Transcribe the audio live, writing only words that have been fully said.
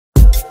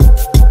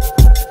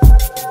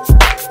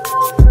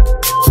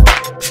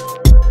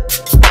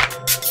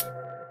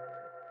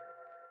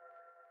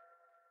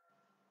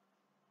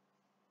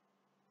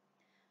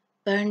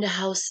Burn the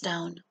house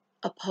down,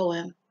 a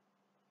poem.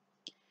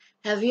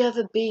 Have you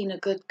ever been a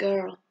good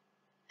girl?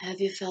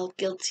 Have you felt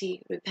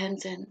guilty,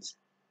 repentant?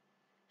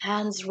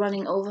 Hands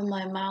running over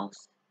my mouth,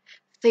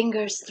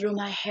 fingers through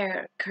my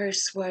hair,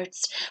 curse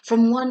words,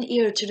 from one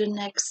ear to the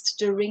next,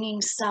 the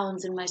ringing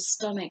sounds in my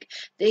stomach,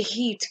 the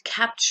heat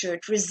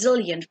captured,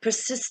 resilient,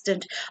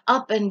 persistent,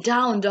 up and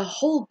down, the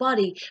whole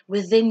body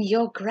within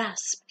your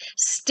grasp,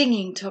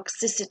 stinging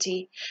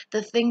toxicity.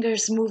 The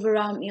fingers move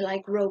around me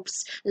like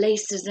ropes,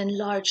 laces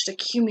enlarged,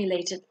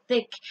 accumulated,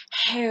 thick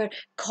hair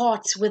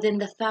caught within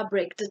the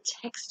fabric, the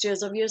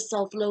textures of your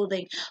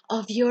self-loathing,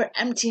 of your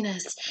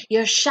emptiness,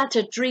 your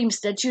shattered dreams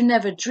that you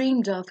never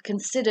dreamed of,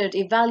 considered,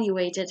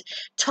 evaluated,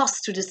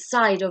 tossed to the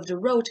side of the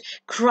road,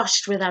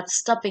 crushed without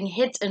stopping,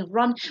 hit and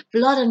run,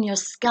 blood on your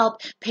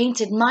scalp,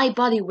 painted my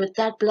body with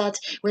that blood,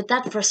 with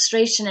that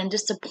frustration and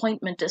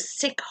disappointment, the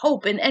sick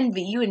hope and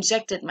envy you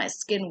injected my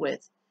skin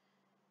with.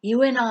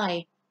 You and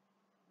I,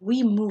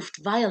 we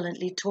moved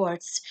violently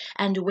towards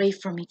and away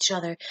from each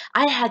other.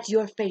 I had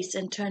your face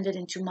and turned it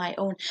into my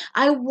own.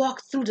 I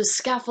walked through the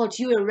scaffold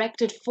you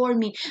erected for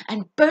me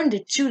and burned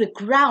it to the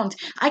ground.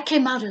 I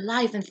came out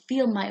alive and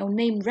feel my own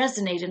name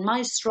resonate in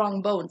my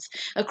strong bones.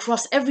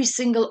 Across every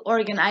single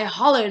organ I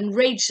holler and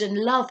rage and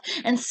love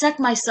and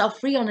set myself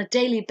free on a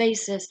daily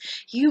basis.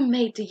 You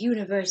made the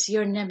universe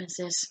your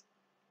nemesis.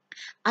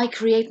 I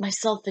create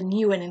myself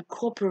anew and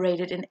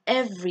incorporate it in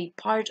every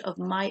part of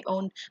my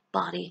own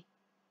body.